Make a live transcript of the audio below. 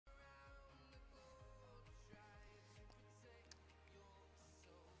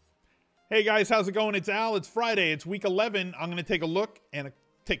Hey guys, how's it going? It's Al. It's Friday. It's week 11. I'm going to take a look and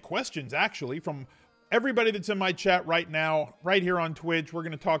take questions actually from everybody that's in my chat right now, right here on Twitch. We're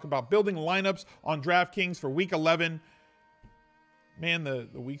going to talk about building lineups on DraftKings for week 11. Man, the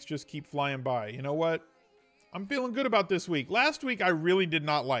weeks just keep flying by. You know what? I'm feeling good about this week. Last week, I really did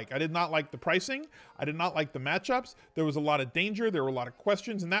not like. I did not like the pricing. I did not like the matchups. There was a lot of danger. There were a lot of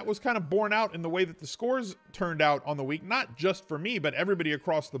questions, and that was kind of borne out in the way that the scores turned out on the week, not just for me, but everybody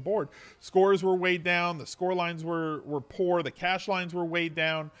across the board. Scores were weighed down. The score lines were poor. The cash lines were weighed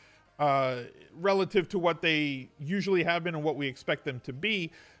down relative to what they usually have been and what we expect them to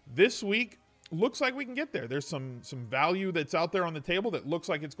be. This week, looks like we can get there. There's some value that's out there on the table that looks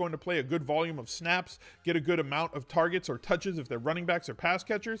like it's going to play a good volume of snaps, get a good amount of targets or touches if they're running backs or pass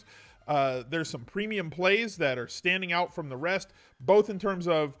catchers. There's some premium plays that are standing out from the rest, both in terms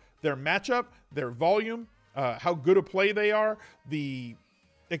of their matchup, their volume, how good a play they are, the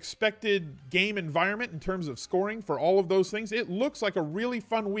expected game environment in terms of scoring for all of those things. It looks like a really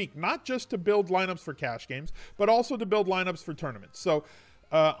fun week, not just to build lineups for cash games, but also to build lineups for tournaments. So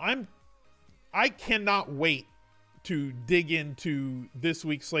I cannot wait to dig into this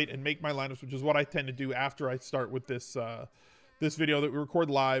week's slate and make my lineups, which is what I tend to do after I start with this this video that we record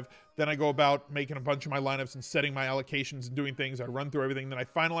live. Then I go about making a bunch of my lineups and setting my allocations and doing things. I run through everything. Then I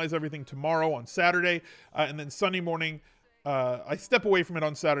finalize everything tomorrow on Saturday. And then Sunday morning, I step away from it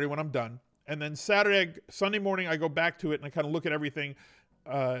on Saturday when I'm done. And then Sunday morning, I go back to it and I kind of look at everything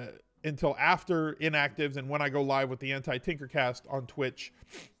until after inactives and when I go live with the Anti-Tinkercast on Twitch.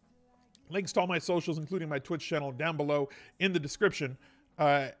 Links to all my socials, including my Twitch channel, down below in the description.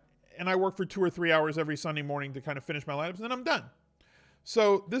 And I work for 2 or 3 hours every Sunday morning to kind of finish my lineups, and then I'm done.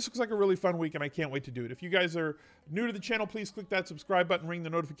 So this looks like a really fun week, and I can't wait to do it. If you guys are new to the channel, please click that subscribe button, ring the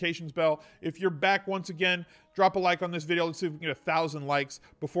notifications bell. If you're back once again, drop a like on this video. Let's see if we can get 1,000 likes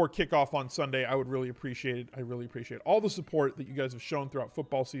before kickoff on Sunday. I would really appreciate it. I really appreciate all the support that you guys have shown throughout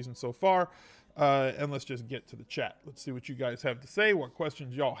football season so far. And let's just get to the chat. Let's see what you guys have to say, what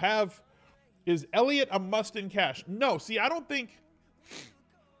questions y'all have. Is Elliott a must in cash? No. See, I don't think,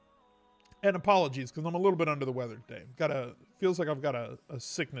 and apologies because I'm a little bit under the weather today. Feels like I've got a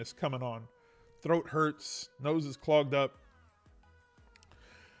sickness coming on. Throat hurts, nose is clogged up.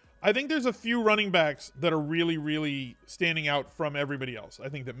 I think there's a few running backs that are really, really standing out from everybody else. I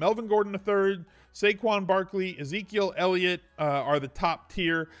think that Melvin Gordon III, Saquon Barkley, Ezekiel Elliott are the top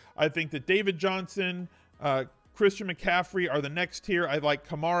tier. I think that David Johnson, Christian McCaffrey are the next tier. I like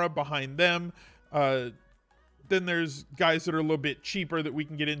Kamara behind them. Then there's guys that are a little bit cheaper that we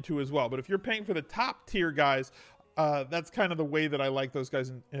can get into as well. But if you're paying for the top tier guys, that's kind of the way that I like those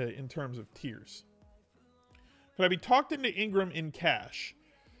guys in terms of tiers. Could I be talked into Ingram in cash?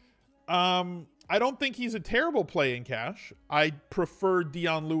 I don't think he's a terrible play in cash. I prefer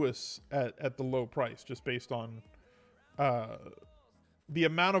Dion Lewis at the low price, just based on the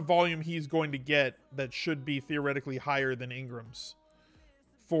amount of volume he's going to get that should be theoretically higher than Ingram's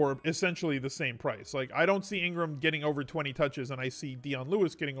for essentially the same price. Like, I don't see Ingram getting over 20 touches, and I see Dion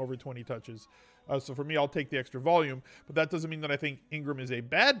Lewis getting over 20 touches. So for me, I'll take the extra volume, but that doesn't mean that I think Ingram is a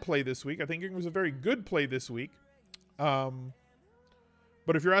bad play this week. I think Ingram is a very good play this week. But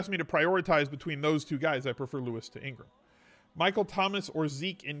if you're asking me to prioritize between those two guys, I prefer Lewis to Ingram. Michael Thomas or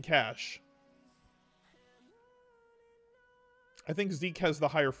Zeke in cash? I think Zeke has the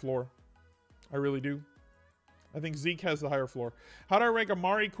higher floor. I really do. I think Zeke has the higher floor. How do I rank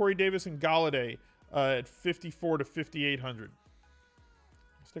Amari, Corey Davis, and Galladay at 54 to 5,800?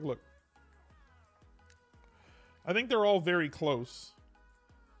 Let's take a look. I think they're all very close.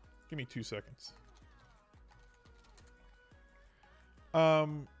 Give me 2 seconds. I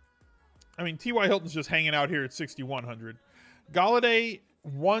mean, T.Y. Hilton's just hanging out here at 6,100. Galladay,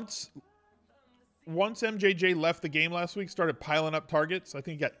 once MJJ left the game last week, started piling up targets. I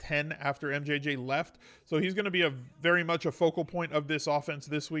think he got 10 after MJJ left. So he's going to be very much a focal point of this offense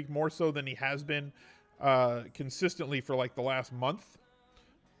this week, more so than he has been consistently for like the last month.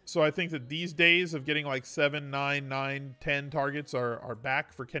 So I think that these days of getting like 7, 9, 9, 10 targets are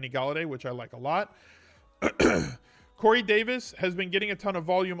back for Kenny Galladay, which I like a lot. Corey Davis has been getting a ton of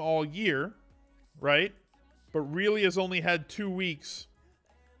volume all year, right? But really has only had 2 weeks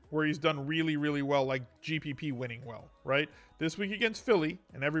where he's done really, really well, like GPP winning well, right? This week against Philly,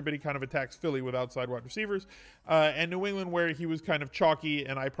 and everybody kind of attacks Philly with outside wide receivers, and New England where he was kind of chalky,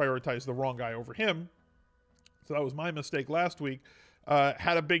 and I prioritized the wrong guy over him. So that was my mistake last week.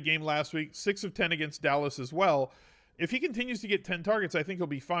 Had a big game last week, 6 of 10 against Dallas as well. If he continues to get 10 targets, I think he'll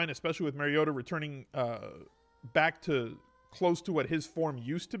be fine, especially with Mariota returning back to close to what his form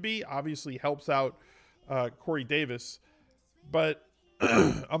used to be. Obviously helps out Corey Davis. But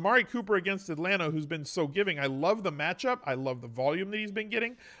Amari Cooper against Atlanta, who's been so giving. I love the matchup. I love the volume that he's been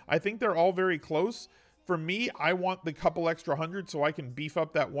getting. I think they're all very close. For me, I want the couple extra hundred so I can beef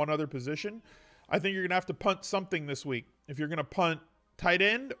up that one other position. I think you're going to have to punt something this week. If you're going to punt tight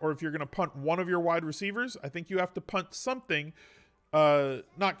end or if you're going to punt one of your wide receivers, I think you have to punt something.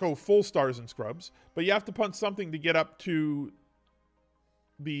 Not go full stars and scrubs, but you have to punt something to get up to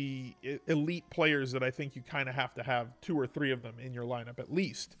the elite players that I think you kind of have 2 or 3 of them in your lineup at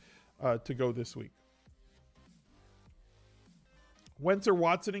least to go this week. Wentz or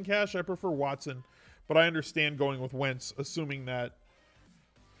Watson in cash? I prefer Watson, but I understand going with Wentz, assuming that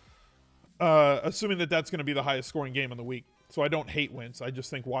that's going to be the highest scoring game of the week. So I don't hate Wentz. I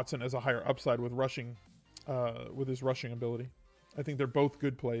just think Watson has a higher upside with rushing, with his rushing ability. I think they're both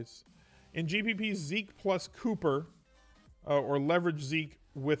good plays. In GPP, Zeke plus Cooper, or leverage Zeke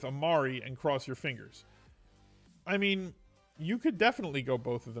with Amari and cross your fingers. I mean, you could definitely go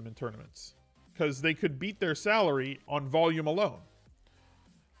both of them in tournaments because they could beat their salary on volume alone.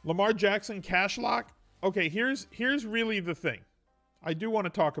 Lamar Jackson cash lock. Okay, here's really the thing. I do want to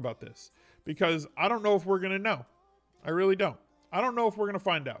talk about this because I don't know if we're going to know. I really don't. I don't know if we're going to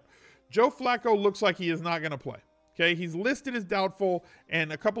find out. Joe Flacco looks like he is not going to play. Okay, he's listed as doubtful,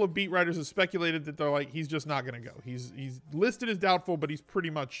 and a couple of beat writers have speculated that they're like, he's just not going to go. He's listed as doubtful, but he's pretty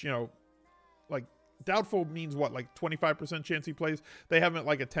much, like doubtful means what, like 25% chance he plays? They have it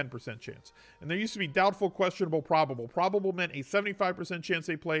like a 10% chance. And there used to be doubtful, questionable, probable. Probable meant a 75% chance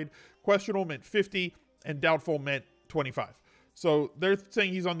they played. Questionable meant 50, and doubtful meant 25. So they're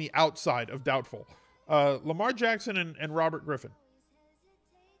saying he's on the outside of doubtful. Lamar Jackson and Robert Griffin.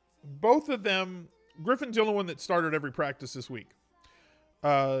 Both of them, Griffin's the only one that started every practice this week.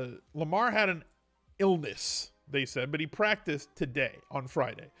 Lamar had an illness, they said, but he practiced today on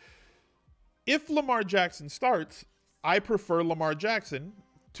Friday. If Lamar Jackson starts, I prefer Lamar Jackson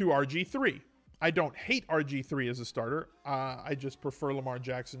to RG3. I don't hate RG3 as a starter. I just prefer Lamar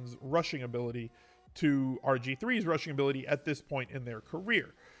Jackson's rushing ability to RG3's rushing ability at this point in their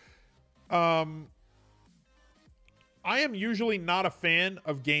career. I am usually not a fan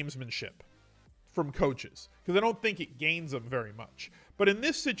of gamesmanship from coaches because I don't think it gains them very much. But in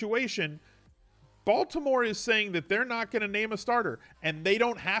this situation, Baltimore is saying that they're not going to name a starter, and they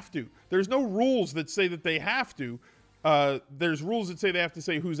don't have to. There's no rules that say that they have to. There's rules that say they have to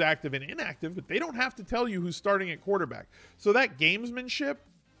say who's active and inactive, but they don't have to tell you who's starting at quarterback. So that gamesmanship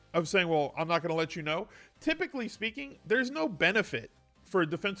of saying, well, I'm not going to let you know, typically speaking, there's no benefit for a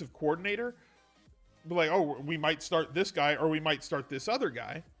defensive coordinator. Like, oh, we might start this guy or we might start this other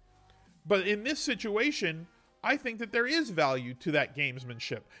guy. But in this situation, I think that there is value to that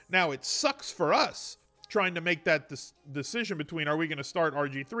gamesmanship. Now, it sucks for us trying to make that decision between are we going to start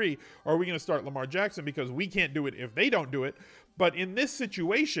RG3 or are we going to start Lamar Jackson because we can't do it if they don't do it. But in this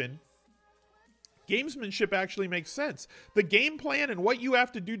situation, gamesmanship actually makes sense. The game plan and what you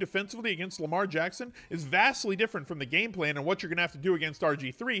have to do defensively against Lamar Jackson is vastly different from the game plan and what you're going to have to do against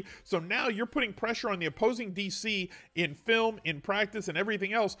RG3. So now you're putting pressure on the opposing DC in film, in practice, and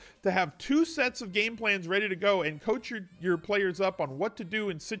everything else to have 2 sets of game plans ready to go and coach your players up on what to do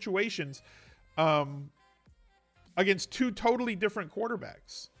in situations against 2 totally different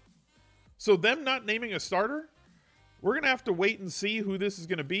quarterbacks. So them not naming a starter, we're going to have to wait and see who this is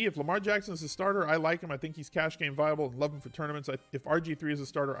going to be. If Lamar Jackson is a starter, I like him. I think he's cash game viable and love him for tournaments. If RG3 is a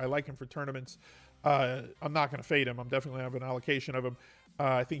starter, I like him for tournaments. I'm not going to fade him. I'm definitely going to have an allocation of him.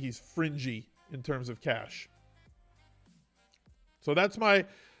 I think he's fringy in terms of cash. So that's my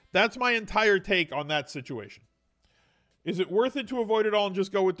entire take on that situation. Is it worth it to avoid it all and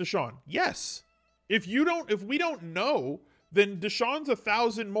just go with Deshaun? Yes. If we don't know, then Deshaun's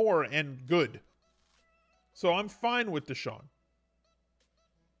 1,000 more and good. So I'm fine with Deshaun.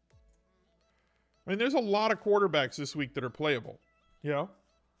 I mean, there's a lot of quarterbacks this week that are playable. You know?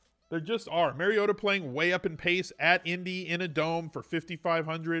 There just are. Mariota playing way up in pace at Indy in a dome for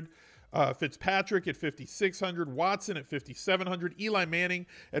 5,500. Fitzpatrick at 5,600. Watson at 5,700. Eli Manning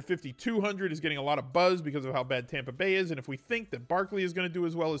at 5,200 is getting a lot of buzz because of how bad Tampa Bay is. And if we think that Barkley is going to do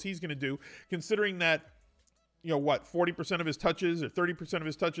as well as he's going to do, considering that 40% of his touches or 30% of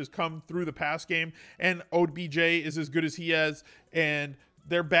his touches come through the pass game, and OBJ is as good as he is, and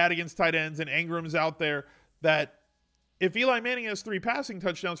they're bad against tight ends, and Ingram's out there, that if Eli Manning has 3 passing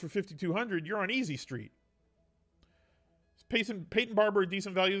touchdowns for 5,200, you're on easy street. Peyton Barber, a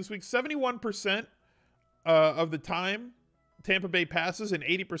decent value this week. 71% of the time, Tampa Bay passes, and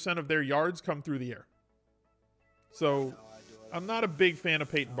 80% of their yards come through the air. So I'm not a big fan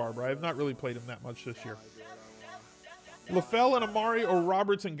of Peyton Barber. I have not really played him that much this year. LaFell and Amari or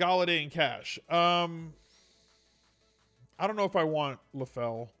Roberts and Galladay and Cash. I I don't know if I want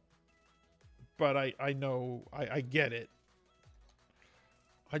LaFell, but I know, I get it.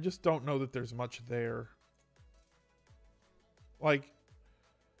 I just don't know that there's much there. Like,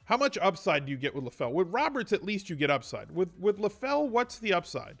 how much upside do you get with LaFell? With Roberts, at least you get upside. With LaFell, what's the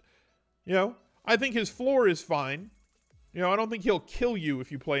upside? You know, I think his floor is fine. You know, I don't think he'll kill you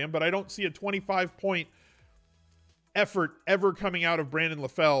if you play him, but I don't see a 25-point effort ever coming out of Brandon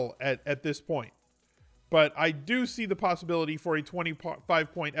LaFell at this point. But I do see the possibility for a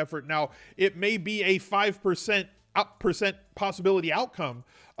 25-point effort. Now, it may be a 5% possibility outcome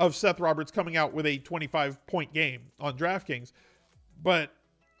of Seth Roberts coming out with a 25-point game on DraftKings. But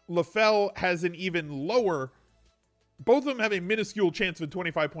LaFell has an even lower, both of them have a minuscule chance of a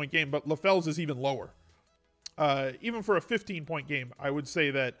 25-point game, but LaFell's is even lower. Even for a 15-point game, I would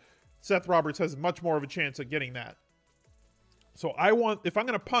say that Seth Roberts has much more of a chance at getting that. So if I'm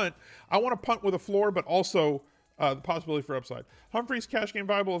going to punt, I want to punt with a floor, but also the possibility for upside. Humphreys cash game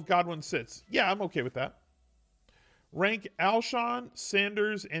viable if Godwin sits. Yeah, I'm okay with that. Rank Alshon,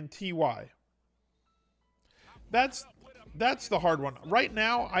 Sanders, and T.Y. That's the hard one. Right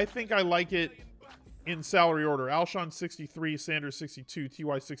now, I think I like it in salary order. Alshon 63, Sanders 62,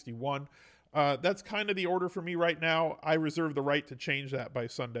 T.Y. 61. That's kind of the order for me right now. I reserve the right to change that by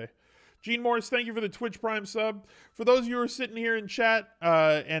Sunday. Gene Morris, thank you for the Twitch Prime sub. For those of you who are sitting here in chat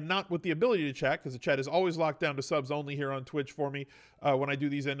and not with the ability to chat, because the chat is always locked down to subs only here on Twitch for me when I do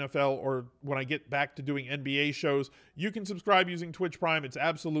these NFL or when I get back to doing NBA shows, you can subscribe using Twitch Prime. It's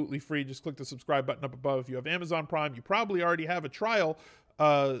absolutely free. Just click the subscribe button up above. If you have Amazon Prime, you probably already have a trial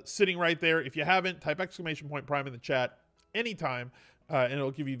sitting right there. If you haven't, type !Prime in the chat anytime, and it'll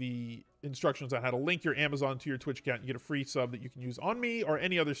give you the instructions on how to link your Amazon to your Twitch account. You get a free sub that you can use on me or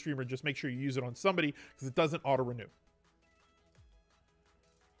any other streamer. Just make sure you use it on somebody because it doesn't auto-renew.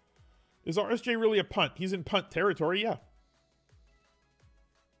 Is RSJ really a punt? He's in punt territory, yeah.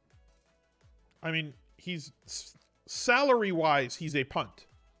 I mean, he's salary-wise, he's a punt.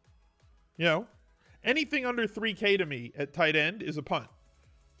 You know, anything under 3K to me at tight end is a punt.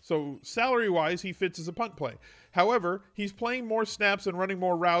 So salary-wise, he fits as a punt play. However, he's playing more snaps and running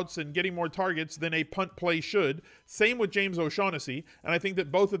more routes and getting more targets than a punt play should. Same with James O'Shaughnessy, and I think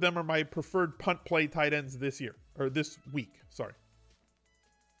that both of them are my preferred punt play tight ends this week. Sorry.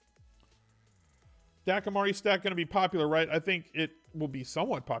 Dak Amari stack going to be popular, right? I think it will be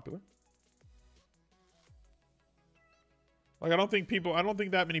somewhat popular. Like, I don't think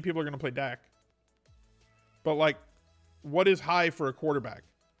that many people are going to play Dak. But, like, what is high for a quarterback?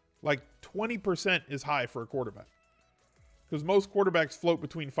 Like 20% is high for a quarterback. Because most quarterbacks float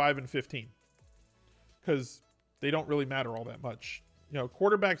between 5 and 15. Because they don't really matter all that much. You know,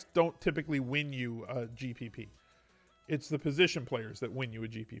 quarterbacks don't typically win you a GPP. It's the position players that win you a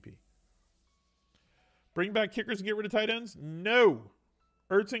GPP. Bring back kickers and get rid of tight ends? No.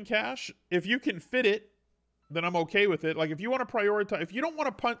 Ertz and Cash, if you can fit it, then I'm okay with it. Like, if you want to prioritize, if you don't want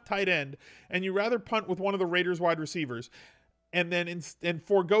to punt tight end and you rather punt with one of the Raiders wide receivers and then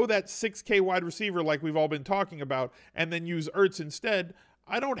forego that 6K wide receiver like we've all been talking about and then use Ertz instead,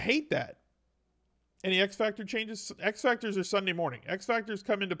 I don't hate that. Any X Factor changes? X Factors are Sunday morning. X Factors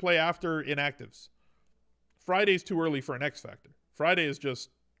come into play after inactives. Friday's too early for an X Factor. Friday is just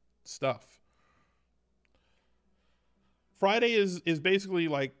stuff. Friday is basically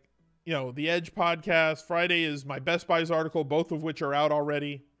like, you know, the Edge podcast. Friday is my Best Buys article, both of which are out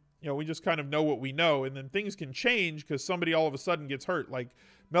already. You know, we just kind of know what we know, and then things can change because somebody all of a sudden gets hurt. Like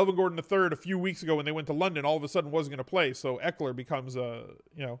Melvin Gordon III a few weeks ago when they went to London, all of a sudden wasn't going to play, so Eckler becomes a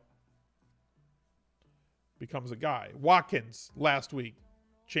guy. Watkins last week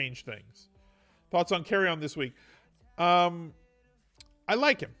changed things. Thoughts on Carry On this week? I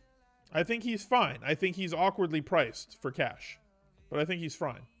like him. I think he's fine. I think he's awkwardly priced for cash, but I think he's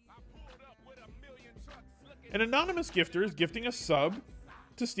fine. An anonymous gifter is gifting a sub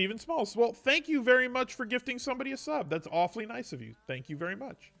to Stephen Smalls. Well, thank you very much for gifting somebody a sub. That's awfully nice of you. Thank you very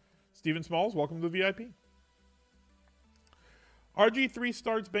much. Stephen Smalls, welcome to the VIP. RG3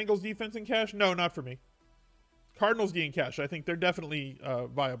 starts Bengals defense in cash? No, not for me. Cardinals D in cash. I think they're definitely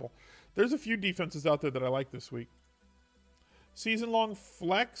viable. There's a few defenses out there that I like this week. Season-long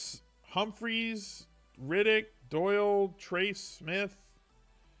flex, Humphreys, Riddick, Doyle, Trace Smith.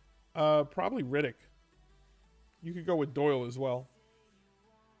 Probably Riddick. You could go with Doyle as well.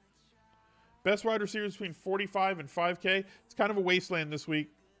 Best wide receivers between 45 and 5K. It's kind of a wasteland this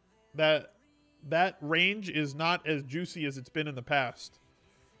week. That range is not as juicy as it's been in the past.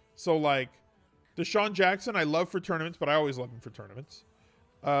 So, like, Deshaun Jackson, I love for tournaments, but I always love him for tournaments.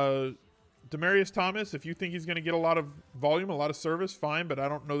 Demaryius Thomas, if you think he's going to get a lot of volume, a lot of service, fine, but I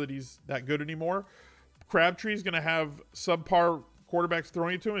don't know that he's that good anymore. Crabtree's going to have subpar quarterbacks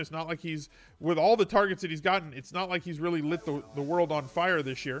throwing it to him. It's not like he's, with all the targets that he's gotten, it's not like he's really lit the world on fire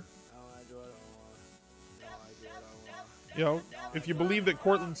this year. You know, if you believe that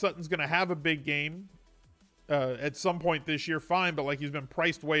Cortland Sutton's going to have a big game at some point this year, fine, but like he's been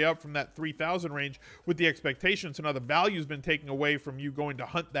priced way up from that 3,000 range with the expectation. So now the value's been taken away from you going to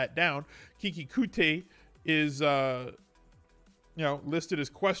hunt that down. Kiki Kute is, listed as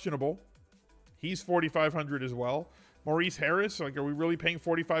questionable. He's 4,500 as well. Maurice Harris, like, are we really paying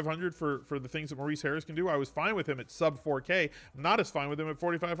 4,500 for the things that Maurice Harris can do? I was fine with him at sub 4K. I'm not as fine with him at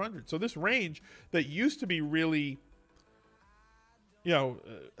 4,500. So this range that used to be really,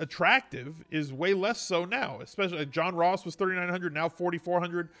 attractive is way less so now. Especially John Ross was 3,900, now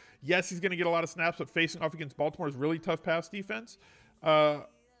 4,400. Yes, he's going to get a lot of snaps, but facing off against Baltimore is really tough pass defense.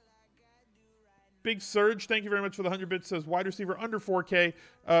 Big Surge, thank you very much for the 100 bits, says wide receiver under 4K.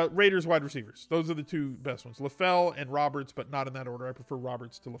 Raiders wide receivers. Those are the two best ones. LaFell and Roberts, but not in that order. I prefer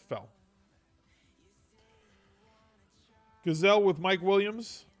Roberts to LaFell. Gazelle with Mike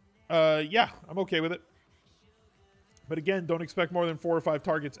Williams. Yeah, I'm okay with it. But again, don't expect more than 4 or 5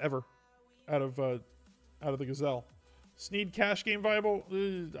 targets ever out of the Gazelle. Snead cash game viable?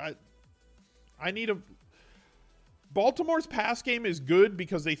 I need a... Baltimore's pass game is good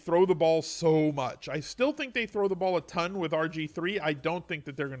because they throw the ball so much. I still think they throw the ball a ton with RG3. I don't think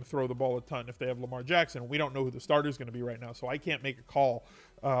that they're going to throw the ball a ton if they have Lamar Jackson. We don't know who the starter is going to be right now, so I can't make a call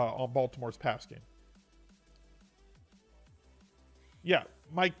on Baltimore's pass game. Yeah,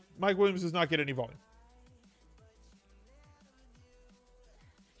 Mike Williams does not get any volume.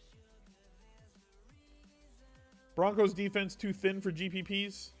 Broncos defense too thin for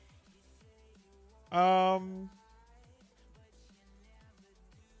GPPs.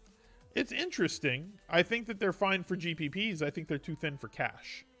 It's interesting. I think that they're fine for GPPs. I think they're too thin for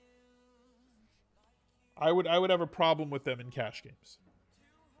cash. I would have a problem with them in cash games.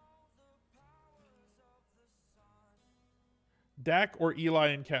 Dak or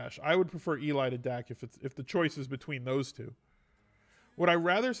Eli in cash? I would prefer Eli to Dak if the choice is between those two. Would I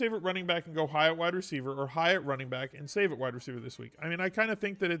rather save at running back and go high at wide receiver, or high at running back and save at wide receiver this week? I mean, I kind of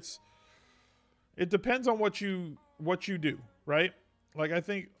think that it depends on what you do, right? Like, I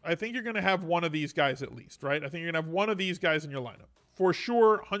think you're going to have one of these guys at least, right? I think you're going to have one of these guys in your lineup for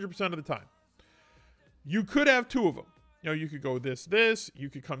sure, 100% of the time. You could have 2 of them. You could go this. You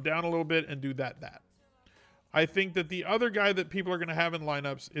could come down a little bit and do that. I think that the other guy that people are going to have in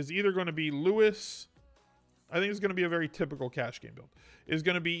lineups is either going to be Lewis. I think it's going to be a very typical cash game build. Is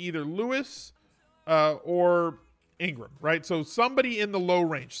going to be either Lewis or Ingram, right? So somebody in the low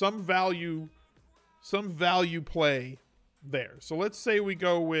range, some value play there. So let's say we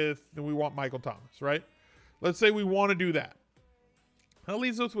want Michael Thomas, right? Let's say we want to do that. That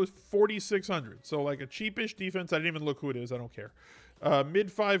leaves us with 4,600. So like a cheapish defense. I didn't even look who it is. I don't care.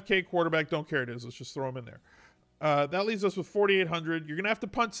 Mid 5K quarterback. Don't care who it is. Let's just throw him in there. That leaves us with 4,800. You're going to have to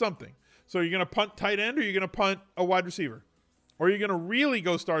punt something. So you're going to punt tight end, or you're going to punt a wide receiver? Or you're going to really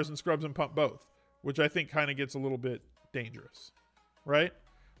go stars and scrubs and punt both, which I think kind of gets a little bit dangerous, right?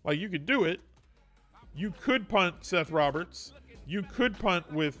 Like, you could do it. You could punt Seth Roberts. You could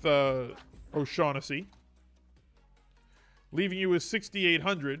punt with O'Shaughnessy, leaving you with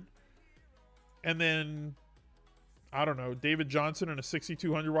 6,800. And then, I don't know, David Johnson and a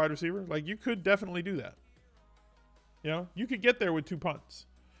 6,200 wide receiver. Like, you could definitely do that. You could get there with 2 punts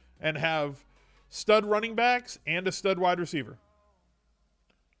and have stud running backs and a stud wide receiver.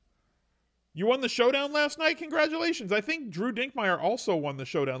 You won the showdown last night? Congratulations. I think Drew Dinkmeyer also won the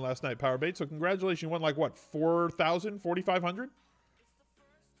showdown last night, Powerbait. So congratulations. You won like, what, 4,000, 4,500?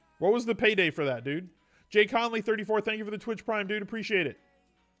 What was the payday for that, dude? Jay Conley, 34. Thank you for the Twitch Prime, dude. Appreciate it.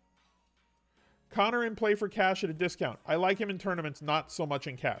 Connor in play for cash at a discount. I like him in tournaments, not so much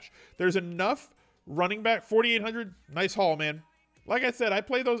in cash. There's enough running back. 4,800. Nice haul, man. Like I said, I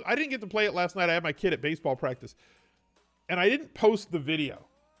play those. I didn't get to play it last night. I had my kid at baseball practice. And I didn't post the video.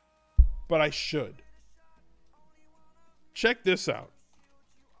 But I should. Check this out.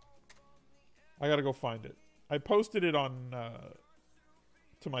 I got to go find it. I posted it on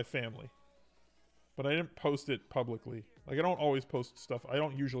to my family. But I didn't post it publicly. Like, I don't always post stuff. I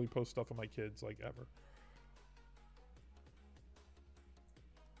don't usually post stuff on my kids, like, ever.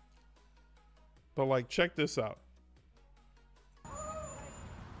 But, like, check this out.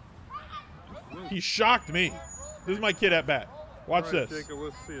 He shocked me. This is my kid at bat. Watch this. Jacob,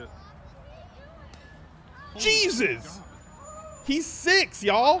 let's see it. Jesus! He's 6,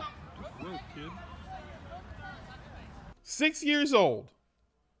 y'all. Look, kid. 6 years old.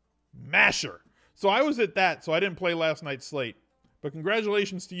 Masher. So I was at that, so I didn't play last night's slate. But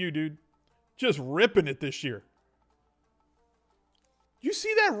congratulations to you, dude. Just ripping it this year. You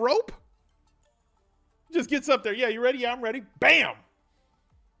see that rope? Just gets up there. Yeah, you ready? Yeah, I'm ready. Bam!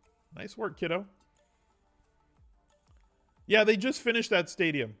 Nice work, kiddo. Yeah, they just finished that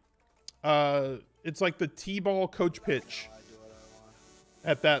stadium. It's like the T-ball coach pitch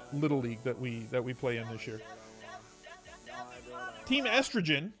at that Little League that we play in this year. Team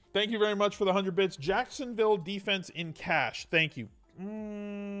Estrogen, thank you very much for the 100 bits. Jacksonville defense in cash. Thank you.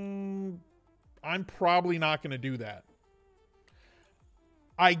 I'm probably not going to do that.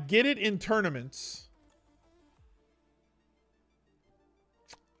 I get it in tournaments.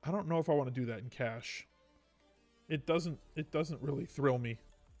 I don't know if I want to do that in cash. It doesn't really thrill me.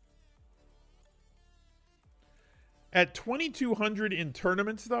 At 2,200 in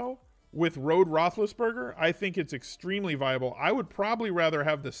tournaments, though, with Road Roethlisberger, I think it's extremely viable. I would probably rather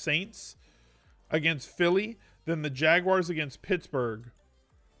have the Saints against Philly than the Jaguars against Pittsburgh.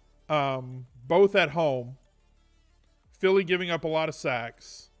 Both at home. Philly giving up a lot of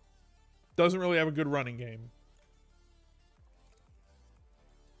sacks. Doesn't really have a good running game.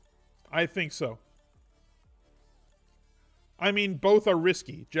 I think so. I mean, both are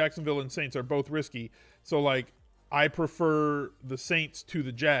risky. Jacksonville and Saints are both risky. So, like, I prefer the Saints to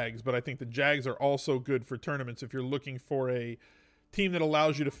the Jags, but I think the Jags are also good for tournaments if you're looking for a team that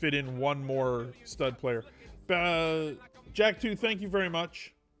allows you to fit in one more stud player. Jack2, thank you very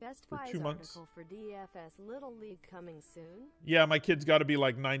much. Best for Buys 2 months. article for DFS Little League coming soon. Yeah, my kid's got to be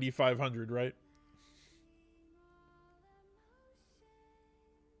like 9,500, right?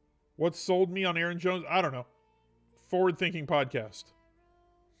 What sold me on Aaron Jones? I don't know. Forward-thinking podcast.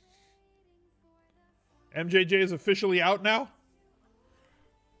 MJJ is officially out now.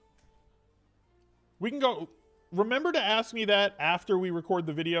 We can go. Remember to ask me that after we record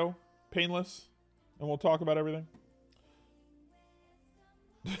the video, Painless, and we'll talk about everything.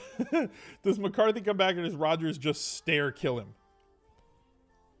 Does McCarthy come back and does Rodgers just stare kill him?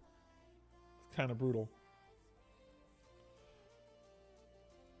 It's kind of brutal.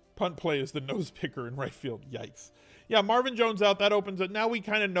 Punt play is the nose picker in right field. Yikes. Yeah, Marvin Jones out. That opens it. Now we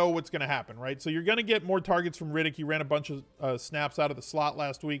kind of know what's going to happen, right? So you're going to get more targets from Riddick. He ran a bunch of snaps out of the slot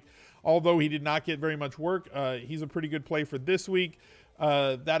last week. Although he did not get very much work, he's a pretty good play for this week.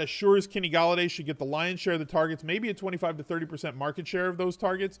 That assures Kenny Golladay should get the lion's share of the targets, maybe a 25 to 30% market share of those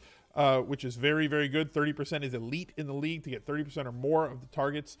targets, which is very, very good. 30% is elite in the league to get 30% or more of the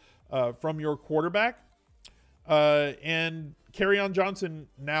targets from your quarterback. And Kerryon Johnson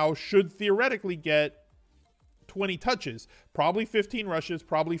now should theoretically get 20 touches, probably 15 rushes,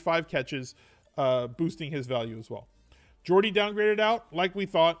 probably 5 catches, boosting his value as well. Jordy downgraded out like we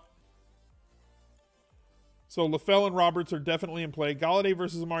thought. So LaFell and Roberts are definitely in play. Golladay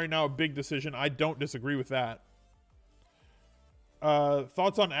versus Amari now a big decision. I don't disagree with that.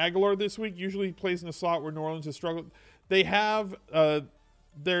 Thoughts on Aguilar this week? Usually he plays in a slot where New Orleans has struggled. They have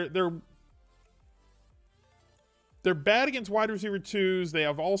they're bad against wide receiver twos. They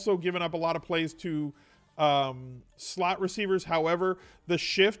have also given up a lot of plays to slot receivers. However, the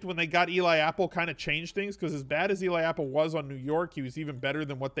shift when they got Eli Apple kind of changed things, because as bad as Eli Apple was on New York, he was even better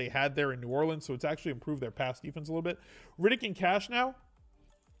than what they had there in New Orleans. So it's actually improved their pass defense a little bit. Riddick in cash now.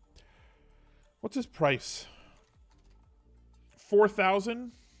 What's his price?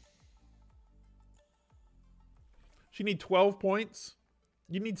 4,000. You need 12 points.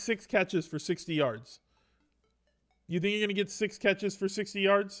 You need 6 catches for 60 yards. You think you're going to get 6 catches for 60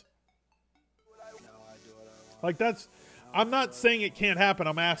 yards? Like, that's... I'm not saying it can't happen.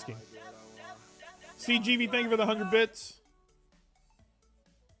 I'm asking. CGV, thank you for the 100 bits.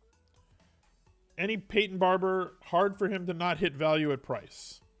 Any Peyton Barber, hard for him to not hit value at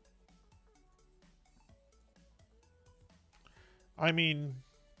price. I mean,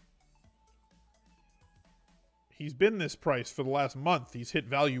 he's been this price for the last month. He's hit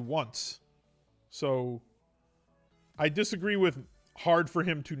value once. So, I disagree with hard for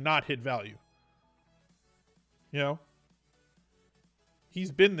him to not hit value. You know?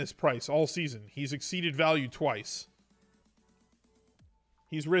 He's been this price all season. He's exceeded value twice.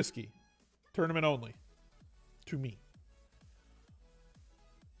 He's risky. Tournament only. To me.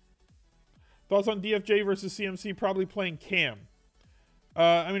 Thoughts on DFJ versus CMC? Probably playing Cam.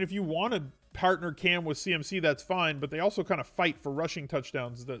 I mean, if you want to partner Cam with CMC, that's fine. But they also kind of fight for rushing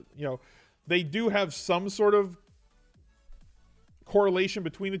touchdowns. That, you know, they do have some sort of correlation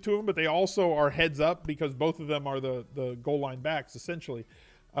between the two of them, but they also are heads up because both of them are the goal line backs, essentially.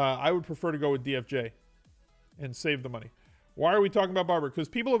 I would prefer to go with DFJ and save the money. Why are we talking about Barber? Because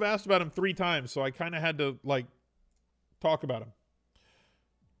people have asked about him 3 times, so I kind of had to, like, talk about him.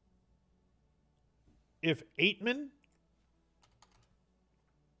 If Aitman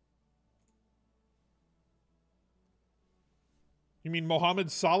You mean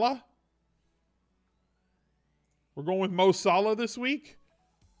Mohamed Salah? We're going with Mo Salah this week?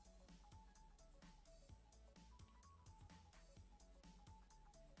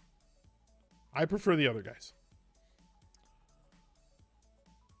 I prefer the other guys.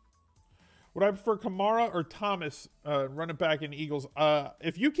 Would I prefer Kamara or Thomas running back in Eagles?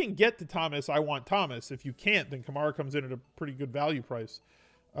 If you can get to Thomas, I want Thomas. If you can't, then Kamara comes in at a pretty good value price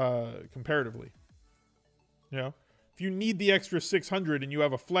comparatively. You know, if you need the extra 600 and you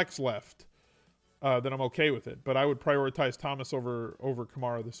have a flex left, then I'm okay with it. But I would prioritize Thomas over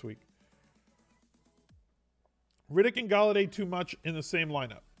Kamara this week. Riddick and Galladay too much in the same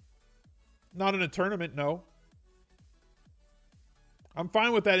lineup. Not in a tournament, no. I'm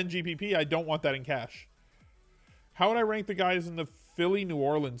fine with that in GPP. I don't want that in cash. How would I rank the guys in the Philly-New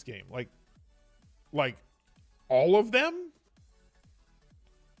Orleans game? Like all of them?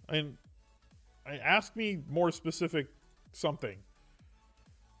 I ask me more specific something.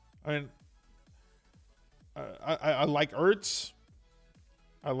 I like Ertz.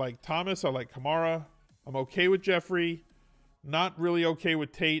 I like Thomas. I like Kamara. I'm okay with Jeffrey. Not really okay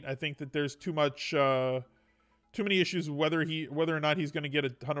with Tate. I think that there's too many issues whether or not he's going to get a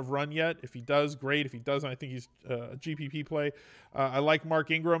ton of run yet. If he does, great. If he doesn't, I think he's a GPP play. I like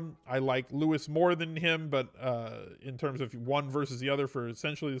Mark Ingram. I like Lewis more than him, but in terms of one versus the other for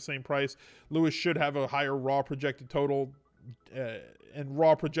essentially the same price, Lewis should have a higher raw projected total and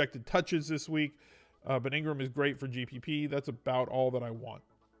raw projected touches this week. But Ingram is great for GPP. That's about all that I want.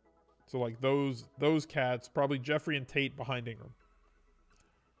 So like those cats, probably Jeffrey and Tate behind Ingram.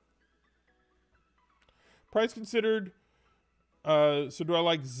 Price considered. So do I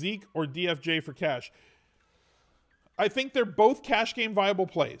like Zeke or DFJ for cash? I think they're both cash game viable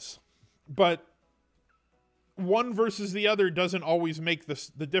plays, but one versus the other doesn't always make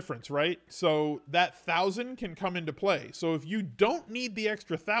the difference, right? So that 1,000 can come into play. So if you don't need the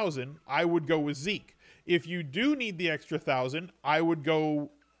extra 1,000, I would go with Zeke. If you do need the extra 1,000, I would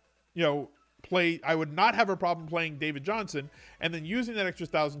go, I would not have a problem playing David Johnson and then using that extra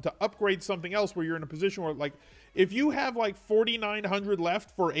 1,000 to upgrade something else where you're in a position where, like, if you have like 4,900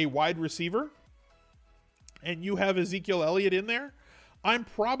 left for a wide receiver and you have Ezekiel Elliott in there, I'm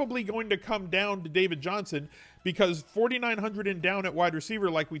probably going to come down to David Johnson because 4,900 and down at wide receiver,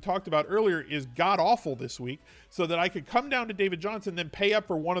 like we talked about earlier, is god-awful this week, so that I could come down to David Johnson, then pay up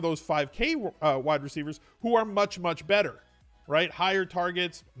for one of those 5K wide receivers who are much, much better, right? Higher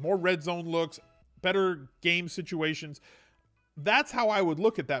targets, more red zone looks, better game situations. That's how I would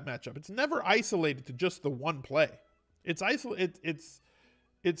look at that matchup. It's never isolated to just the one play. It's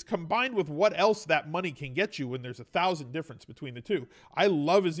combined with what else that money can get you when there's 1,000 difference between the two. I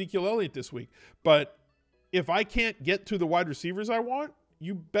love Ezekiel Elliott this week, but if I can't get to the wide receivers I want,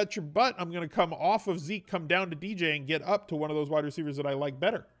 you bet your butt I'm going to come off of Zeke, come down to DJ, and get up to one of those wide receivers that I like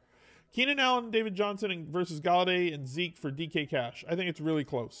better. Keenan Allen, David Johnson versus Galladay and Zeke for DK Cash. I think it's really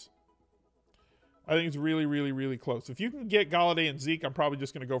close. I think it's really, really, really close. If you can get Galladay and Zeke, I'm probably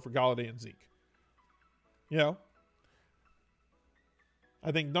just going to go for Galladay and Zeke.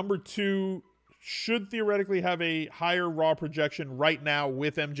 I think number 2 should theoretically have a higher raw projection right now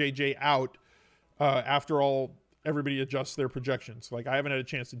with MJJ out after all everybody adjusts their projections. Like, I haven't had a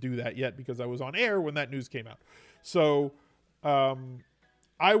chance to do that yet because I was on air when that news came out. So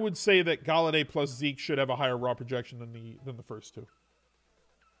I would say that Galladay plus Zeke should have a higher raw projection than the first two.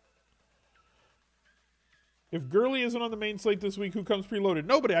 If Gurley isn't on the main slate this week, who comes preloaded?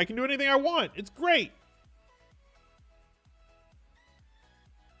 Nobody. I can do anything I want. It's great.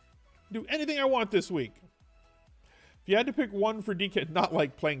 Do anything I want this week. If you had to pick one for DK, not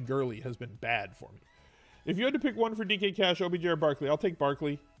like playing Gurley has been bad for me. If you had to pick one for DK Cash, OBJ or Barkley, I'll take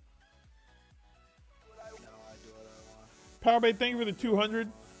Barkley. Powerbait, thank you for the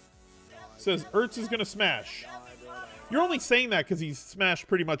 200. Says Ertz is going to smash. You're only saying that because he's smashed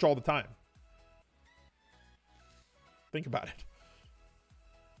pretty much all the time. Think about it.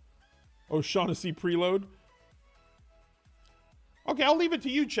 O'Shaughnessy preload. Okay, I'll leave it to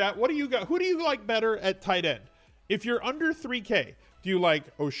you, chat. What do you got? Who do you like better at tight end? If you're under 3K, do you like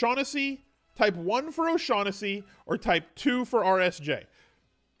O'Shaughnessy, type 1 for O'Shaughnessy, or type 2 for RSJ?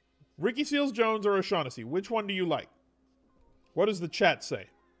 Ricky Seals-Jones or O'Shaughnessy? Which one do you like? What does the chat say?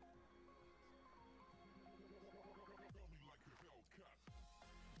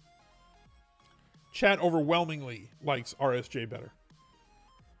 Chat overwhelmingly likes RSJ better.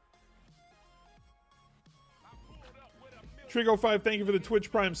 Trigo5, thank you for the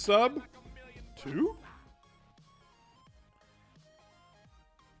Twitch Prime sub. 2?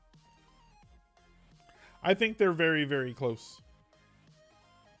 I think they're very, very close.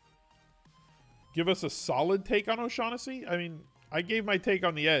 Give us a solid take on O'Shaughnessy? I mean, I gave my take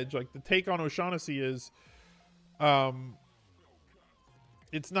on the edge. Like, the take on O'Shaughnessy is,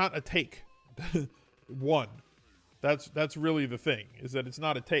 it's not a take. One. That's really the thing, is that it's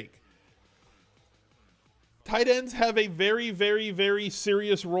not a take. Tight ends have a very, very, very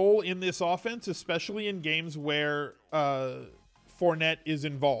serious role in this offense, especially in games where Fournette is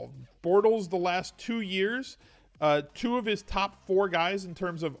involved. Bortles, the last 2 years, 2 of his top 4 guys in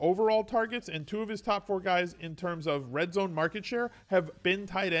terms of overall targets and 2 of his top 4 guys in terms of red zone market share have been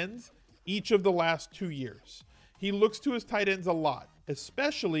tight ends each of the last 2 years. He looks to his tight ends a lot,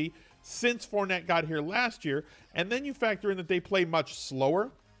 especially since Fournette got here last year. And then you factor in that they play much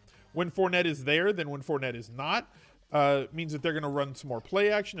slower when Fournette is there than when Fournette is not. Means that they're going to run some more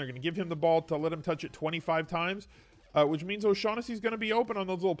play action. They're going to give him the ball to let him touch it 25 times, which means O'Shaughnessy's going to be open on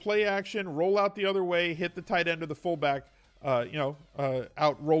those little play action, roll out the other way, hit the tight end or the fullback,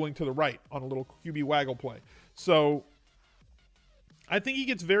 out rolling to the right on a little QB waggle play. So I think he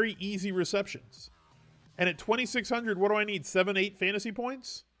gets very easy receptions. And at 2,600, what do I need? 7, 8 fantasy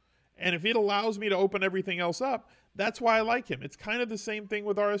points? And if it allows me to open everything else up, that's why I like him. It's kind of the same thing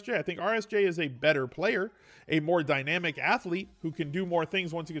with RSJ. I think RSJ is a better player, a more dynamic athlete who can do more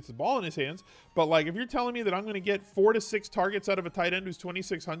things once he gets the ball in his hands. But, like, if you're telling me that I'm going to get 4 to 6 targets out of a tight end who's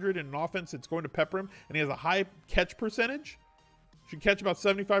 2,600 in an offense that's going to pepper him and he has a high catch percentage, should catch about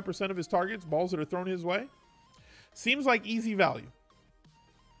 75% of his targets, balls that are thrown his way, seems like easy value.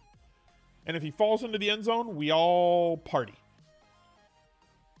 And if he falls into the end zone, we all party.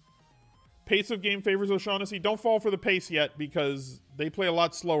 Pace of game favors O'Shaughnessy. Don't fall for the pace yet because they play a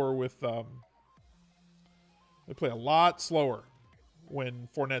lot slower with they play a lot slower when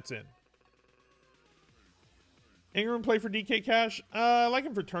Fournette's in. Ingram play for DK Cash. I like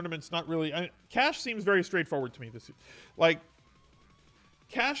him for tournaments. Not really. Cash seems very straightforward to me this week. Like,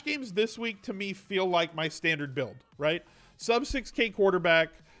 Cash games this week to me feel like my standard build, right? Sub 6K quarterback,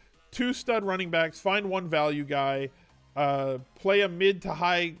 2 stud running backs, find 1 value guy. Play a mid to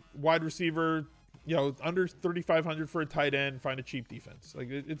high wide receiver, under 3,500 for a tight end, find a cheap defense. Like,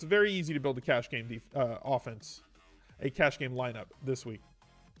 it's very easy to build a cash game offense, a cash game lineup this week.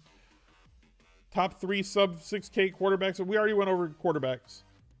 Top 3 sub 6K quarterbacks. We already went over quarterbacks.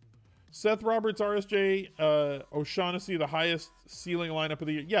 Seth Roberts, RSJ, O'Shaughnessy, the highest ceiling lineup of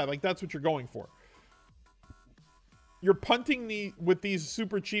the year. Yeah, like, that's what you're going for. You're punting with these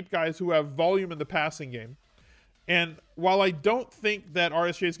super cheap guys who have volume in the passing game. And while I don't think that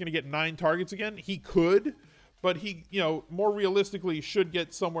RSJ is going to get 9 targets again, he could, but he, more realistically should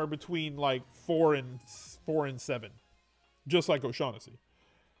get somewhere between like 4 and 7, just like O'Shaughnessy.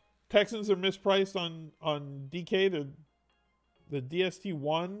 Texans are mispriced on DK. The DST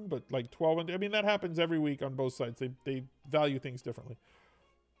 1, but like 12. I mean, that happens every week on both sides. They value things differently.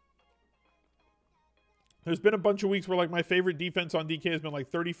 There's been a bunch of weeks where, like, my favorite defense on DK has been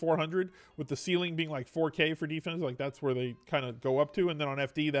like 3,400, with the ceiling being like 4K for defense. Like, that's where they kind of go up to. And then on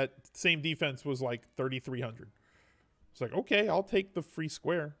FD, that same defense was like 3,300. It's like, okay, I'll take the free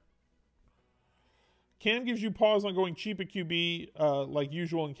square. Cam gives you pause on going cheap at QB, like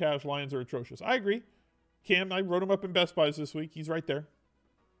usual in cash. Lions are atrocious. I agree. Cam, I wrote him up in Best Buys this week. He's right there.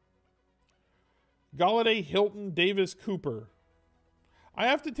 Galladay, Hilton, Davis, Cooper. I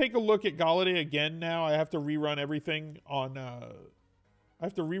have to take a look at Galladay again now. I have to rerun everything on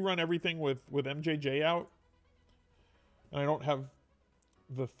with MJJ out. And I don't have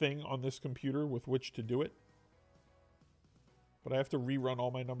the thing on this computer with which to do it. But I have to rerun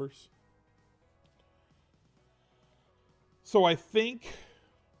all my numbers. So I think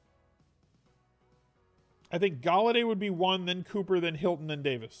Galladay would be 1, then Cooper, then Hilton, then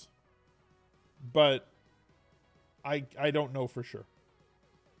Davis. But I don't know for sure.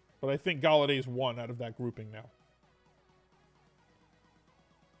 But I think Galladay is 1 out of that grouping now.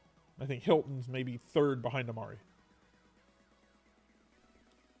 I think Hilton's maybe 3rd behind Amari.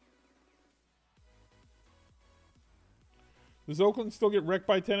 Does Oakland still get wrecked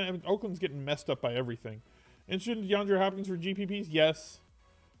by 10? I mean, Oakland's getting messed up by everything. Interested in DeAndre Hopkins for GPPs? Yes.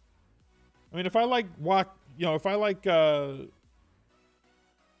 I mean, if I like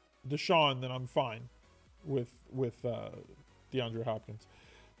Deshaun, then I'm fine with DeAndre Hopkins.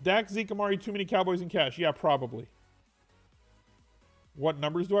 Dak, Zeke, Amari, too many Cowboys in cash. Yeah, probably. What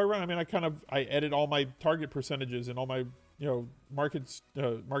numbers do I run? I mean, I edit all my target percentages and all my, market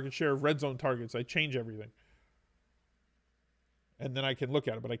share of red zone targets. I change everything. And then I can look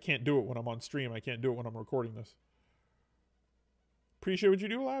at it, but I can't do it when I'm on stream. I can't do it when I'm recording this. Appreciate what you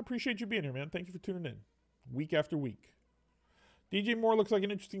do. Well, I appreciate you being here, man. Thank you for tuning in. Week after week. DJ Moore looks like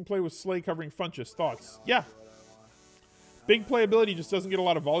an interesting play with Slay covering Funchess. Thoughts? Yeah. Big playability, just doesn't get a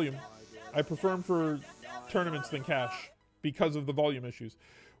lot of volume. I prefer him for tournaments than cash. because of the volume issues.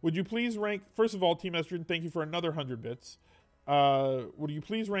 Would you please rank, first of all, Team Estrogen, thank you for another 100 bits. Would you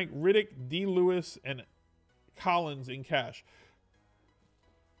please rank Riddick, D. Lewis, and Collins in cash?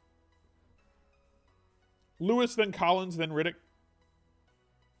 Lewis, then Collins, then Riddick.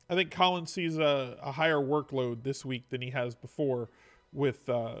 I think Collins sees a higher workload this week than he has before with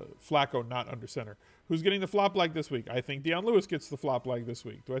Flacco not under center. Who's getting the flop leg this week? I think Deion Lewis gets the flop leg this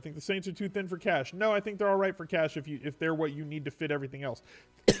week. Do I think the Saints are too thin for cash? No, I think they're all right for cash if they're what you need to fit everything else.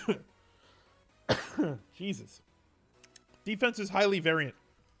 Jesus. Defense is highly variant.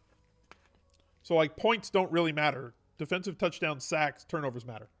 So, like, points don't really matter. Defensive touchdowns, sacks, turnovers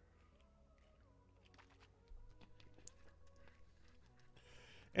matter.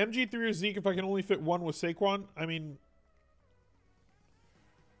 MG3 or Zeke if I can only fit one with Saquon? I mean,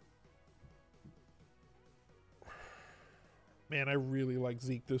 man, I really like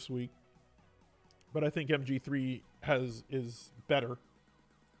Zeke this week. But I think MG3 is better.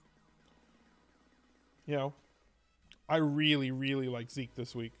 You know, I really, really like Zeke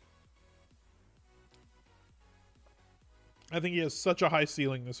this week. I think he has such a high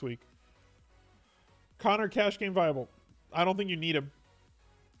ceiling this week. Connor, cash game viable. I don't think you need him.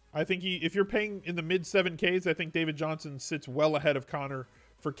 I think if you're paying in the mid 7Ks, I think David Johnson sits well ahead of Connor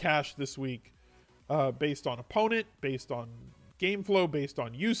for cash this week, based on opponent, based on game flow, based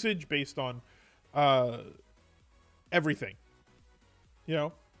on usage, based on everything. You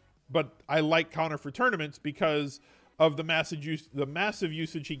know, but I like Connor for tournaments because of the massive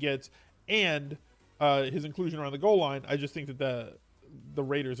usage he gets and his inclusion around the goal line. I just think that the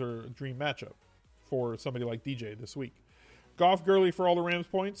Raiders are a dream matchup for somebody like DJ this week. Goff Gurley for all the Rams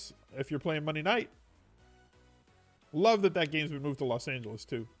points if you're playing Monday night. Love that game's been moved to Los Angeles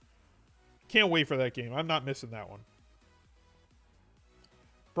too. Can't wait for that game. I'm not missing that one.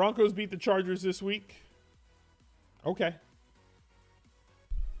 Broncos beat the Chargers this week. Okay.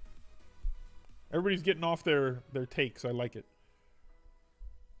 Everybody's getting off their takes. I like it.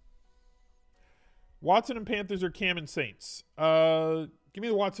 Watson and Panthers or Cam and Saints? Give me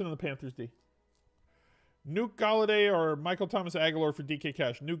the Watson and the Panthers, D. Nuke Galladay or Michael Thomas Aguilar for DK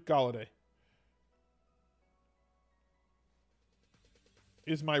Cash? Nuke Galladay.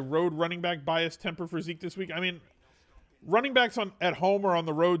 Is my road running back bias temper for Zeke this week? I mean, running backs at home or on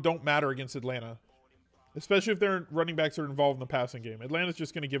the road don't matter against Atlanta. Especially if their running backs are involved in the passing game. Atlanta's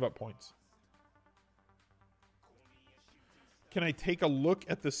just going to give up points. Can I take a look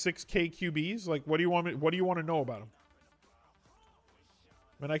at the 6K QBs? Like, what do you want to know about them?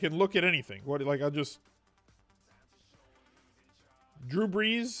 I mean, I can look at anything. I'll just... Drew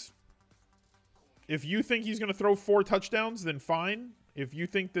Brees, if you think he's going to throw 4 touchdowns, then fine. If you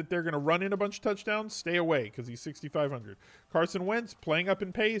think that they're going to run in a bunch of touchdowns, stay away because he's 6,500. Carson Wentz, playing up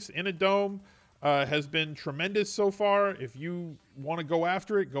in pace, in a dome, has been tremendous so far. If you want to go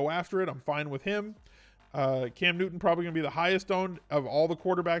after it, go after it. I'm fine with him. Cam Newton probably going to be the highest owned of all the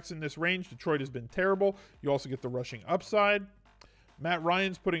quarterbacks in this range. Detroit has been terrible. You also get the rushing upside. Matt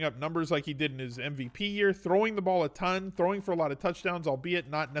Ryan's putting up numbers like he did in his MVP year, throwing the ball a ton, throwing for a lot of touchdowns, albeit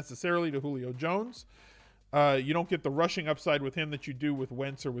not necessarily to Julio Jones. You don't get the rushing upside with him that you do with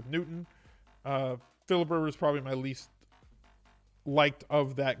Wentz or with Newton. Phillip Rivers is probably my least liked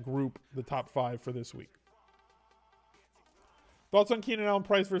of that group, the top 5 for this week. Thoughts on Keenan Allen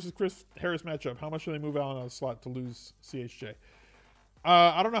Price versus Chris Harris matchup? How much do they move Allen out of the slot to lose CHJ?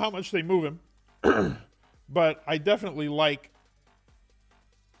 I don't know how much they move him, but I definitely like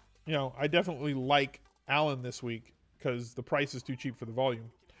Allen this week because the price is too cheap for the volume.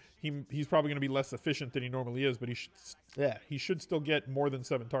 He's probably going to be less efficient than he normally is, but he should still get more than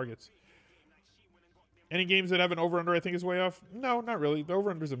 7 targets. Any games that have an over-under I think is way off? No, not really. The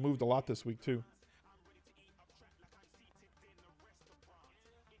over-unders have moved a lot this week too.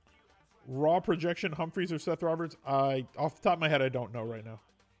 Raw projection, Humphreys or Seth Roberts? Off the top of my head, I don't know right now.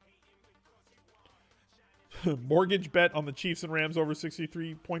 Mortgage bet on the Chiefs and Rams over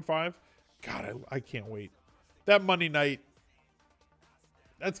 63.5. God, I can't wait. That Monday night,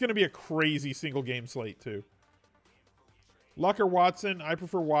 that's going to be a crazy single game slate too. Luck or Watson? I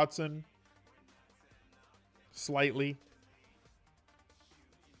prefer Watson. Slightly.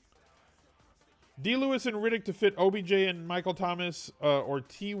 D. Lewis and Riddick to fit OBJ and Michael Thomas, or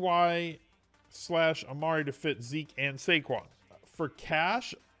TY / Amari to fit Zeke and Saquon. For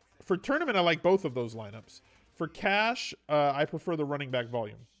cash, for tournament, I like both of those lineups. For cash, I prefer the running back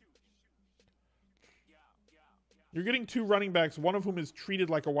volume. You're getting 2 running backs, one of whom is treated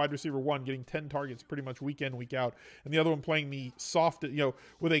like a wide receiver 1, getting 10 targets pretty much week in, week out, and the other one playing the soft,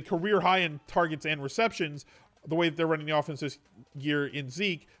 with a career high in targets and receptions, the way that they're running the offense this year in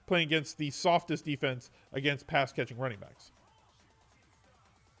Zeke, playing against the softest defense against pass-catching running backs.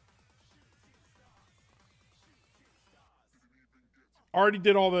 Already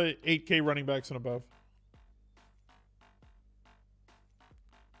did all the 8K running backs and above.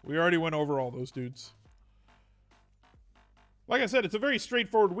 We already went over all those dudes. Like I said, it's a very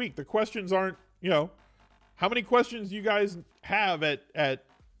straightforward week. The questions aren't, how many questions do you guys have at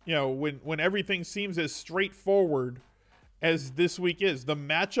when everything seems as straightforward as this week is? The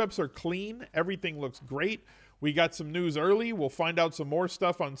matchups are clean. Everything looks great. We got some news early. We'll find out some more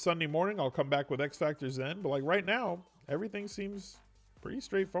stuff on Sunday morning. I'll come back with X Factors then. But like right now, everything seems pretty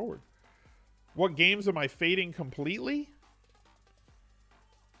straightforward. What games am I fading completely?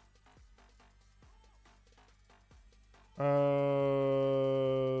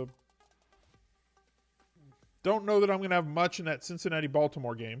 Don't know that I'm going to have much in that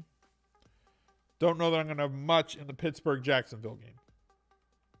Cincinnati-Baltimore game. Don't know that I'm going to have much in the Pittsburgh-Jacksonville game.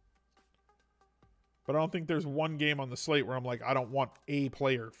 But I don't think there's one game on the slate where I'm like, I don't want a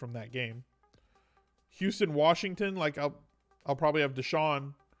player from that game. Houston-Washington, like I'll probably have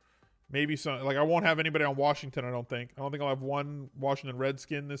Deshaun. Maybe some, like I won't have anybody on Washington, I don't think. I don't think I'll have one Washington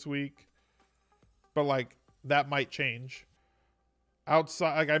Redskin this week. But like that might change.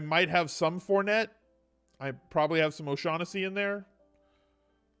 Outside, like I might have some Fournette. I probably have some O'Shaughnessy in there.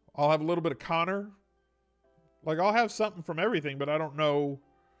 I'll have a little bit of Connor. Like I'll have something from everything, but I don't know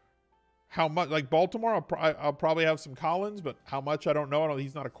how much. Like Baltimore, I'll probably have some Collins, but how much I don't know.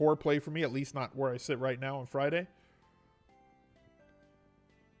 He's not a core play for me, at least not where I sit right now on Friday.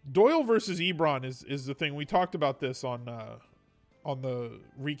 Doyle versus Ebron is the thing. We talked about this on the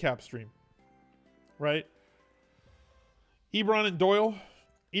recap stream, right? Ebron and Doyle.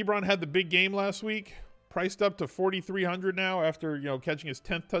 Ebron had the big game last week, priced up to 4,300 now after catching his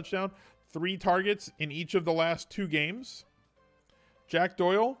 10th touchdown. 3 targets in each of the last 2 games. Jack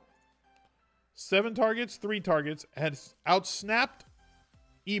Doyle, 7 targets, 3 targets, has outsnapped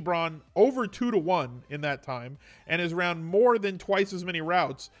Ebron over 2-1 in that time, and has ran more than twice as many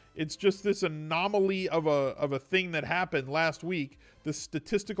routes. It's just this anomaly of a thing that happened last week, the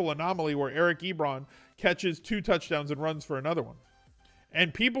statistical anomaly where Eric Ebron catches 2 touchdowns and runs for another one.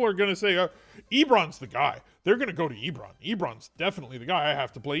 And people are going to say, Ebron's the guy. They're going to go to Ebron. Ebron's definitely the guy. I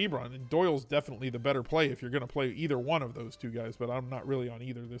have to play Ebron. And Doyle's definitely the better play if you're going to play either one of those 2 guys, but I'm not really on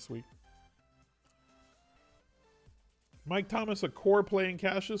either this week. Mike Thomas, a core play in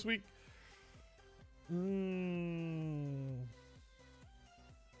cash this week?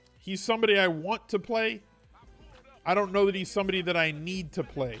 He's somebody I want to play. I don't know that he's somebody that I need to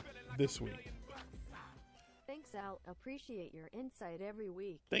play this week. Thanks, Al. Appreciate your insight every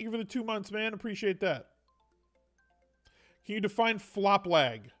week. Thank you for the 2 months, man. Appreciate that. Can you define flop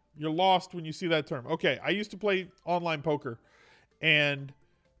lag? You're lost when you see that term. Okay, I used to play online poker. And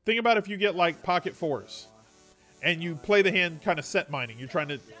think about if you get like pocket 4s. And you play the hand kind of set mining. You're trying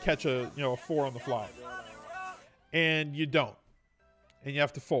to catch a 4 on the flop. And you don't. And you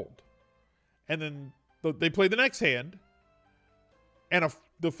have to fold. And then they play the next hand. And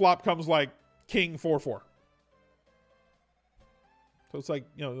the flop comes like king 4-4. So it's like,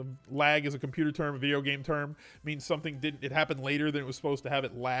 lag is a computer term, a video game term. It means something it happened later than it was supposed to have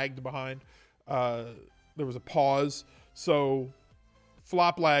it lagged behind. There was a pause. So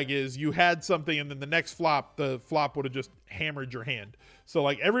flop lag is you had something and then the next flop, the flop would have just hammered your hand. So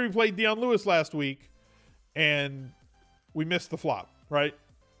like everybody played Deion Lewis last week and we missed the flop, right?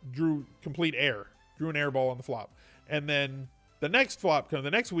 Drew complete air. Drew an air ball on the flop. And then the next the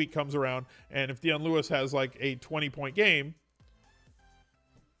next week comes around, and if Deion Lewis has like a 20-point game,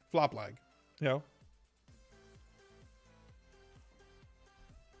 flop lag,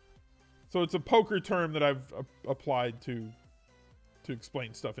 So it's a poker term that I've applied to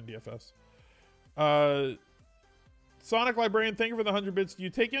explain stuff in DFS. Sonic Librarian, thank you for the 100 bits. Do you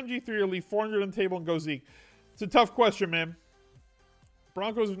take MG3 or leave 400 on the table and go Zeke? It's a tough question, man.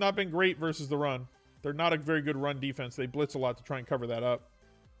 Broncos have not been great versus the run. They're not a very good run defense. They blitz a lot to try and cover that up.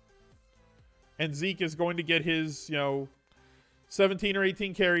 And Zeke is going to get his, 17 or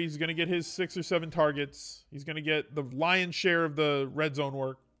 18 carries. He's going to get his 6 or 7 targets. He's going to get the lion's share of the red zone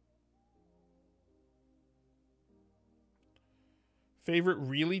work. Favorite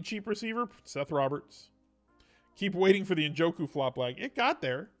really cheap receiver? Seth Roberts. Keep waiting for the Njoku flop lag. It got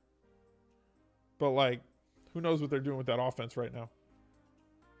there. But, like, who knows what they're doing with that offense right now.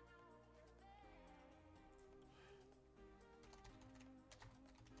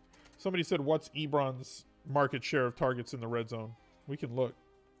 Somebody said, what's Ebron's market share of targets in the red zone? We can look.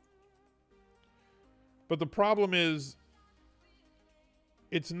 But the problem is,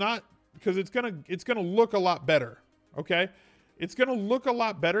 it's not because it's gonna look a lot better. Okay, it's gonna look a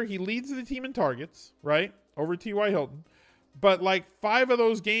lot better. He leads the team in targets, right, over T.Y. Hilton, but like 5 of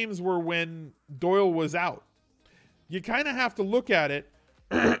those games were when Doyle was out. You kind of have to look at it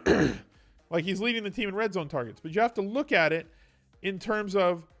like he's leading the team in red zone targets, but you have to look at it in terms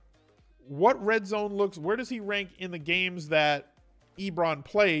of what red zone looks. Where does he rank in the games that Ebron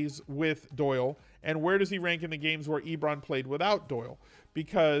plays with Doyle, and where does he rank in the games where Ebron played without Doyle?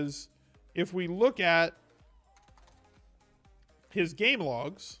 Because if we look at his game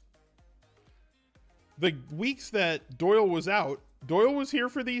logs, the weeks that Doyle was out, Doyle was here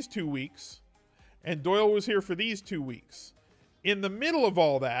for these 2 weeks, and Doyle was here for these 2 weeks. In the middle of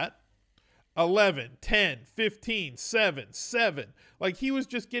all that, 11, 10, 15, 7, 7. Like, he was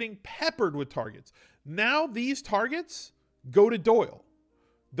just getting peppered with targets. Now these targets go to Doyle.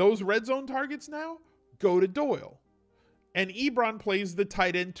 Those red zone targets now go to Doyle. And Ebron plays the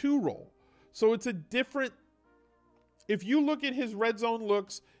tight end 2 role. So it's a different... If you look at his red zone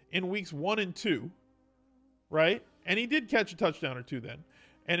looks in weeks 1 and 2, right? And he did catch a touchdown or 2 then.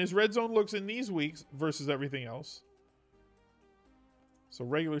 And his red zone looks in these weeks versus everything else. So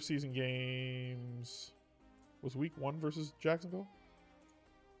regular season games was week 1 versus Jacksonville.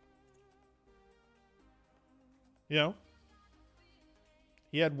 You know,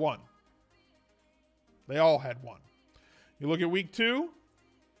 he had 1. They all had 1. You look at week 2,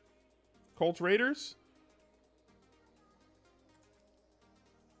 Colts Raiders.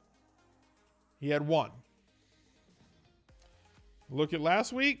 He had 1. Look at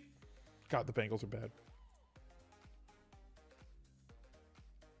last week. God, the Bengals are bad.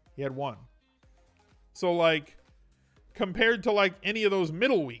 He had 1. So, like, compared to, like, any of those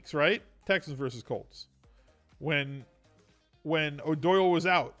middle weeks, right? Texans versus Colts. When O'Doyle was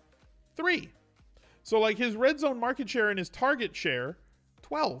out, 3. So, like, his red zone market share and his target share,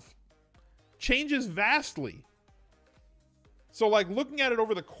 12. Changes vastly. So, like, looking at it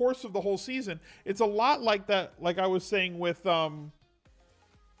over the course of the whole season, it's a lot like that, like I was saying with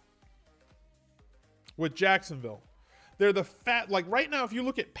Jacksonville. They're the like right now, if you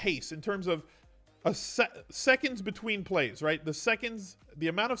look at pace in terms of seconds between plays, right? The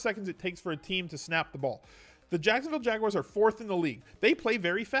amount of seconds it takes for a team to snap the ball. The Jacksonville Jaguars are 4th in the league. They play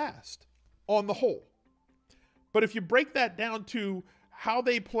very fast on the whole. But if you break that down to how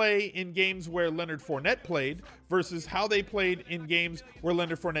they play in games where Leonard Fournette played versus how they played in games where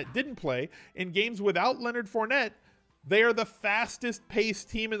Leonard Fournette didn't play, in games without Leonard Fournette, they are the fastest paced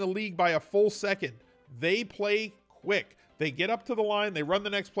team in the league by a full second. They play quick. They get up to the line, they run the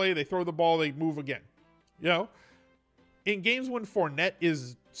next play, they throw the ball, they move again. You know, in games when Fournette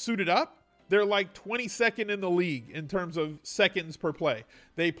is suited up, they're like 22nd in the league in terms of seconds per play.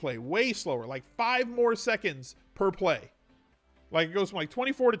 They play way slower, like 5 more seconds per play. Like it goes from like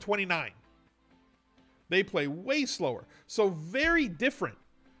 24 to 29. They play way slower. So very different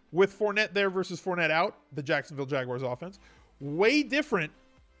with Fournette there versus Fournette out, the Jacksonville Jaguars offense. Way different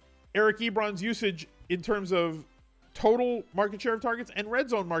Eric Ebron's usage in terms of total market share of targets and red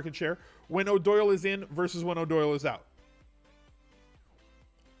zone market share when O'Doyle is in versus when O'Doyle is out.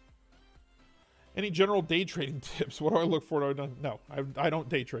 Any general day trading tips? What do I look for? No, I don't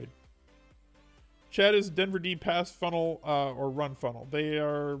day trade. Chad, is Denver D pass funnel or run funnel?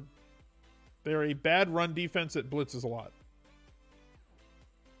 They're a bad run defense that blitzes a lot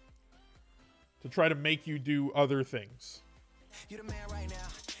to try to make you do other things.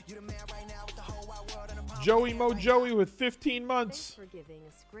 Joey Mo Joey with 15 months. Thanks for giving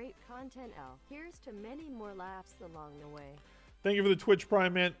us great content, Al. Here's to many more laughs along the way. Thank you for the Twitch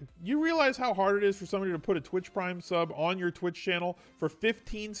Prime, man. You realize how hard it is for somebody to put a Twitch Prime sub on your Twitch channel for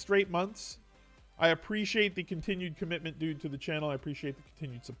 15 straight months? I appreciate the continued commitment, dude, to the channel. I appreciate the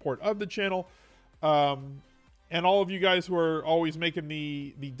continued support of the channel. And all of you guys who are always making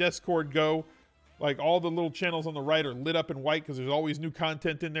the Discord go. Like, all the little channels on the right are lit up in white because there's always new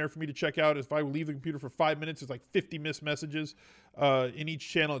content in there for me to check out. If I leave the computer for 5 minutes, there's like 50 missed messages in each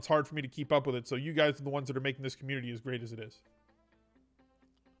channel. It's hard for me to keep up with it. So you guys are the ones that are making this community as great as it is.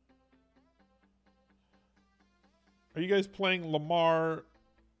 Are you guys playing Lamar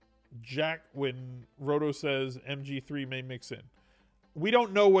Jack when Roto says MG3 may mix in? We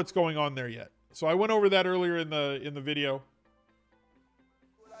don't know what's going on there yet. So I went over that earlier in the video.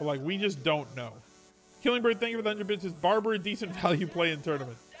 But like, we just don't know. Killingbird, thank you for the 100 bits. Is Barber a decent value play in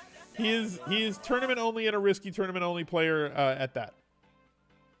tournament? He is tournament only and a risky tournament only player at that.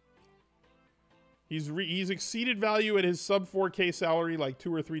 He's exceeded value at his sub 4K salary like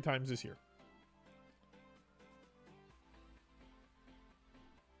 2 or 3 times this year.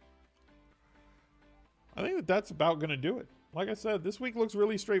 I think that's about going to do it. Like I said, this week looks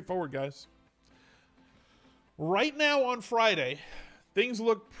really straightforward, guys. Right now on Friday, things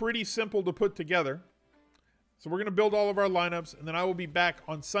look pretty simple to put together. So we're going to build all of our lineups, and then I will be back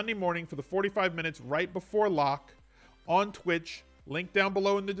on Sunday morning for the 45 minutes right before lock on Twitch. Link down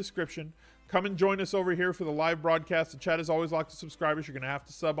below in the description. Come and join us over here for the live broadcast. The chat is always locked to subscribers. You're going to have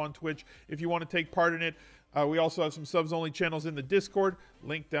to sub on Twitch if you want to take part in it. We also have some subs-only channels in the Discord.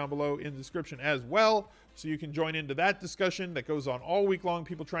 Link down below in the description as well. So you can join into that discussion that goes on all week long.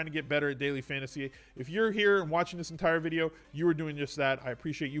 People trying to get better at daily fantasy. If you're here and watching this entire video, you are doing just that. I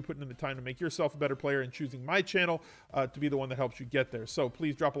appreciate you putting in the time to make yourself a better player and choosing my channel to be the one that helps you get there. So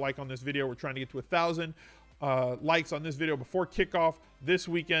please drop a like on this video. We're trying to get to 1,000 likes on this video before kickoff this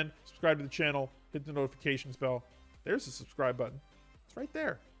weekend. Subscribe to the channel. Hit the notifications bell. There's the subscribe button. It's right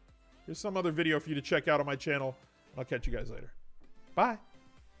there. Here's some other video for you to check out on my channel. I'll catch you guys later. Bye.